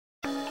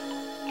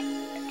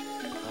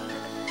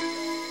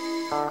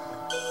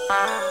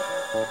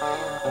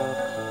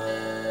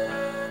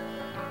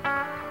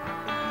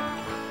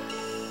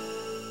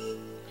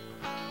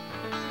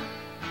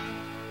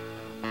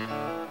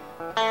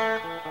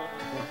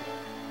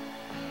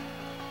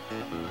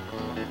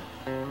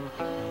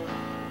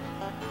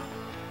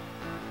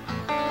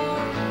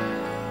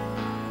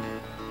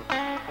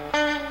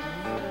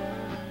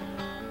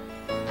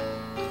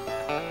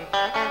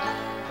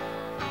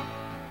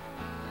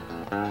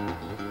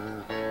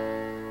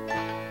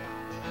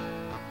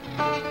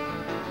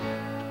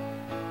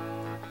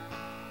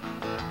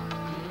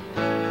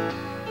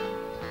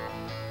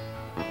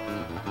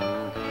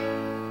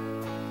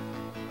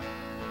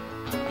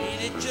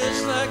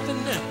Just like the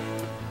night,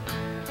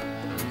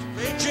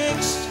 great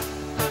drinks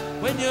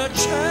when you're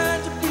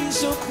trying to be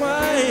so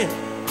quiet.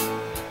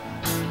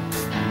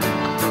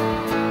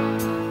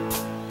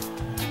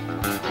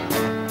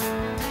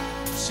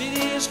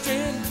 City is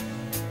stranded,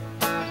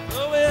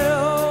 but we're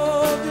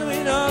all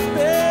doing our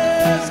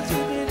best to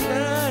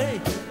deny.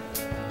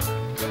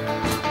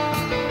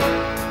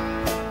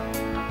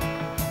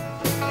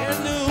 And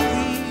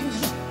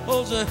Louise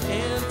holds a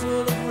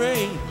handful of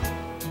rain,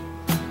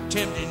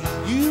 tempting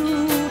you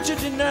to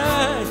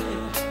deny.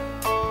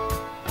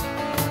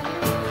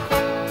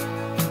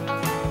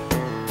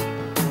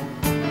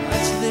 I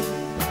slip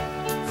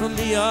from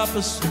the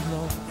opposite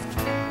loft.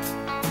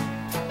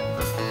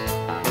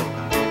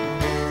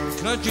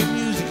 Country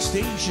music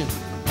station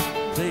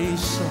plays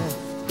soft.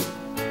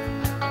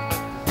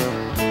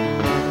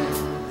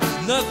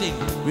 There's nothing,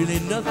 really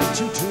nothing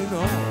to turn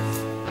off.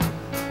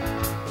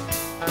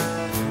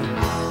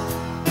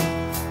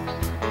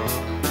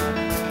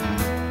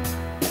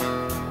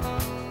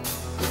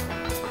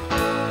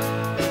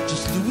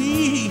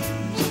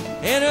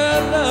 And her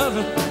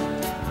lover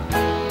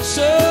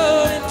so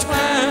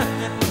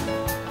entwined.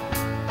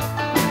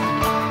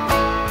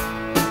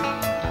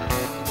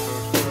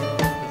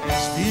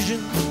 These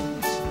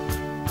visions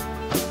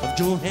of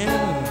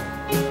Johannah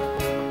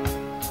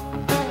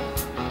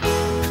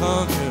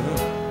conquer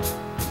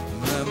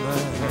my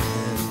mind.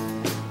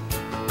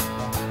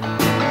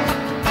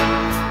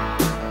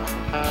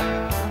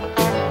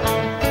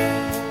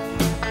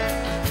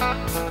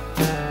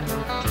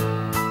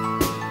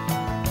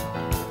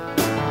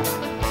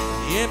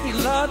 The empty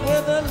lot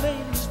where the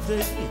ladies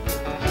play,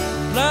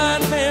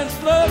 blind man's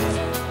bluff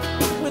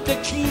with the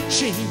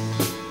keychain.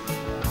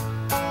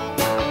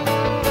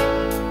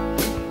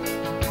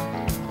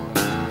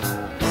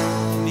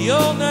 The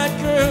all-night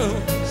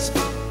girls,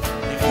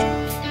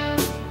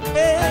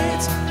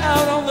 it's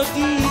out on the D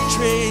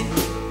train.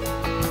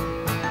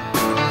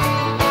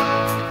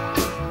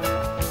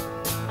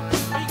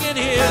 You can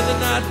hear the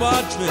night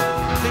watchman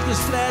take his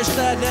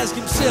flashlight and ask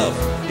himself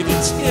if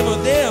it's him or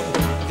them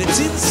that's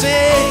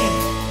insane.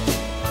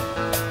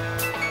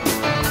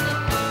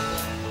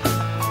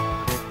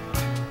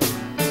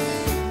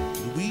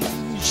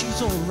 Louise,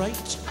 she's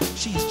alright,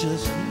 she's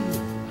just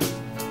here.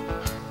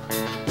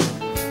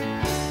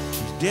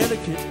 She's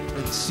delicate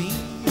and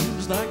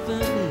seems like the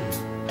moon.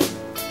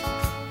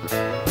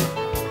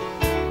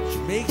 She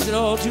makes it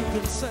all too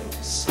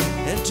concise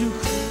and too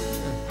clear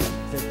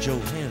that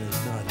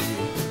Johannah's not here.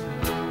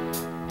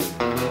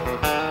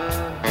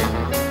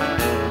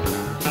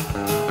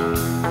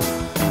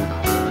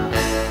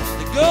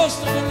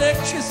 Ghost of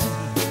electricity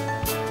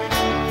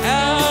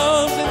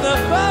out in the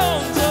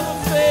bones of a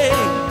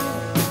fade.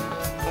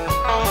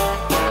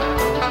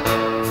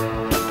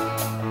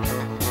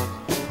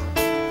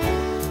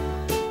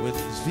 With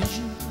these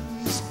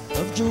visions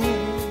of joy,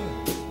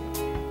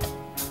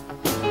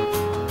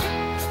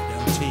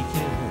 now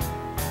taking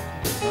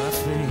my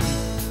place.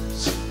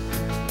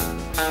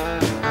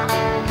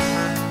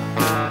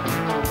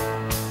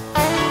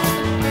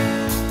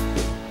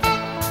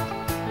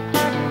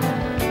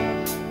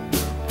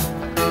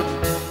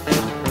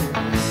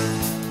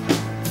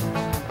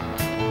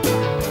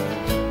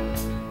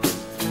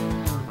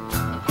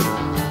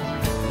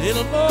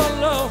 Little more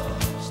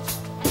lost,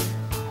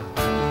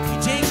 he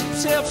takes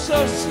himself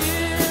so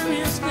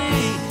seriously.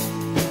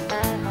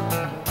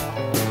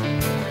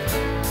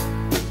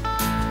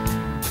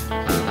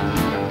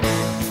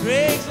 The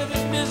dregs of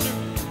his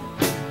misery,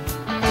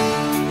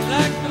 he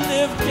likes to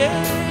live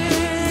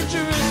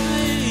dangerously.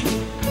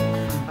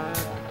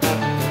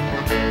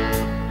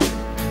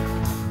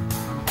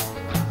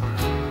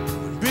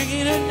 When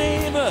bringing her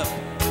name up,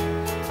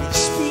 he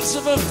speaks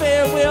of a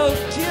farewell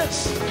kiss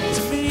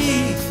to me.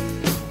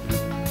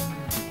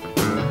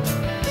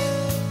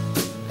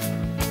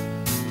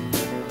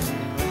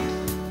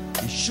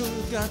 Sure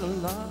got a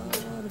lot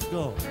of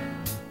gold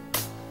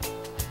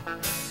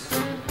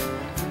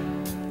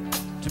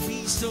to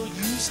be so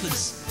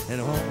useless at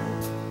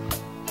home,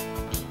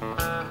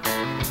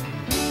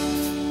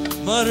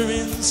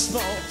 muttering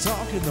small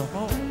talk in the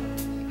hall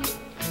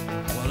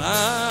while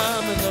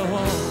I'm in the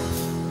home.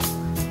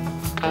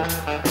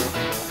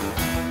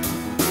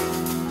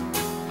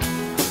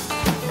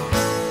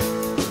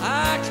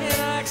 I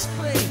cannot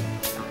explain,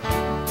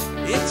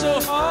 it's so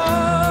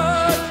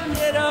hard to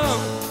get on.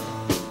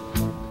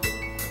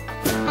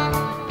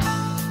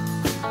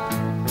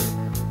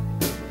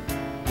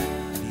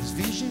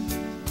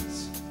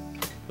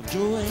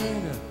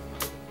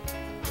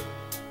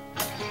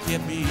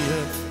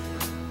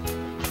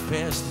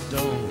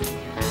 on.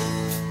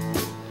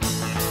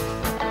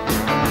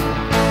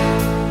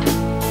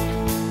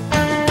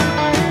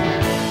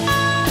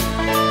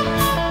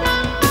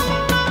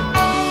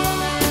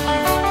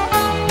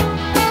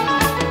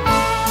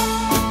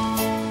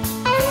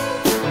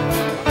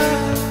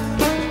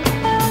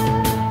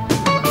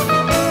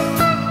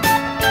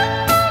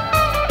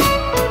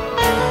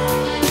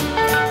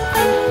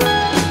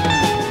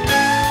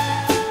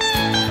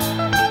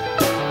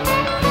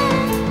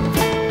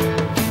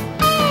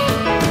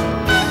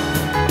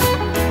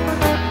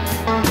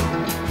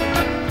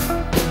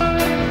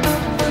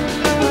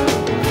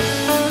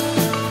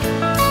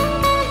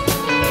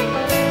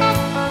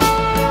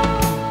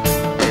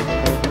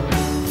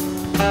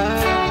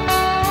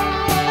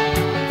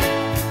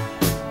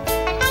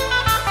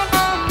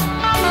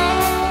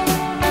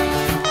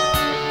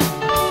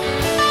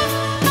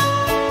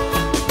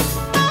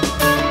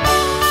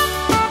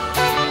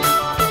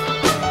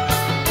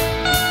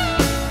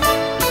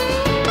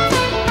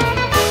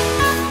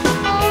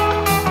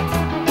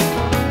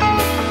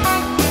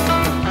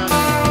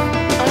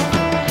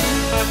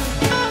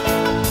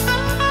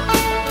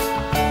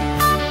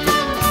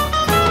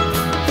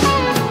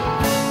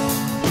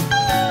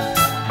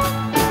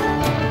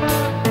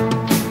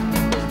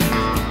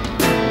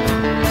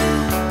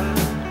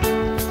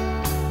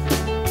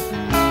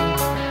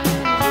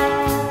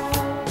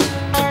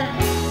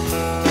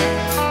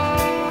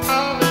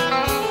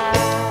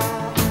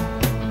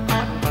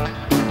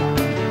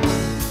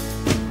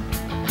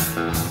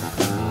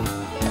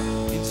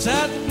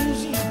 Inside the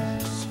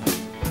museums,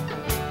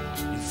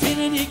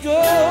 infinity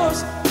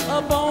goes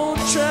up on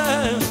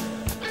trial.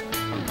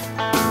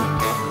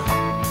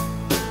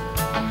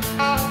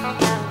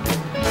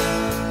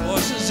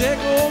 Voices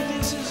echo,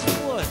 this is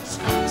what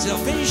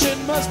salvation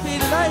must be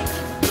like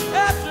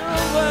after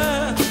a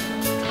while.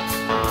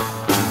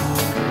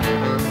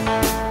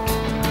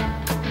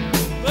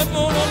 But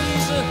Mona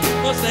Lisa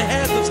must have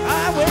had those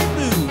highway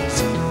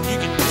blues. You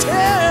can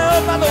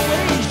tell by the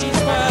way she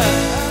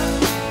smiles.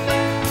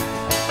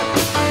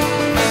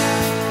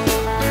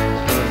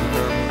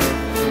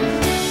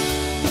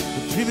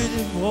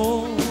 Primitive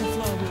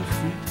wallflower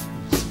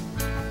freeze,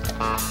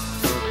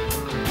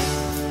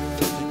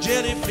 the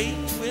jelly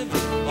feet with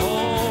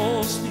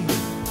all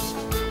sleeves,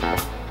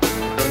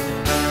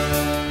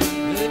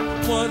 the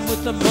one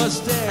with the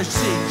mustache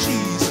say,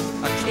 geez,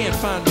 I can't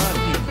find my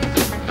knees.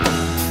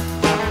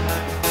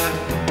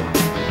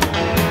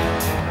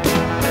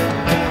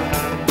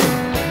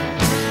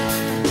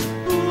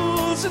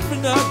 Booze and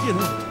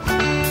binoculars,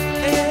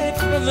 and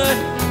from the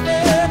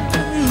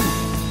afternoon.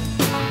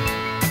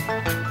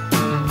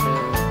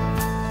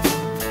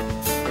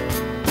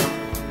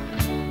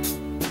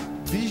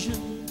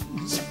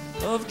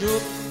 Of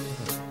joy,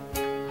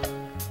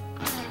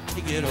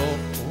 you get all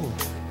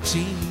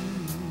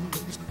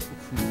seems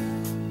cruel.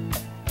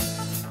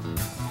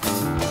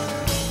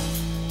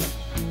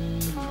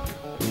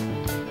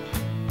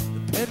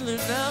 The peddler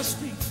now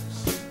speaks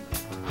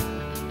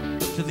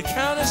to the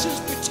countess who's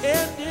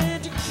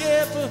pretending to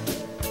care for her.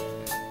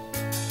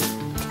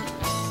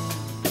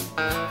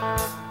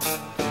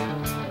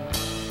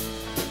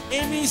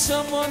 Ain't me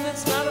someone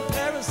that's not a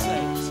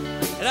parasite,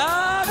 and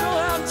I'll go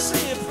out and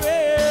say a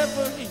prayer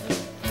for him.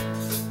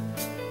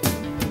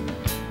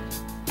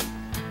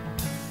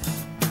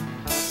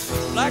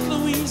 Like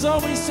Louise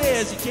always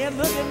says, you can't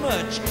look at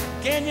much.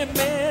 Can you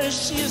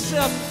manage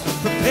yourself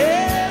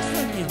prepared?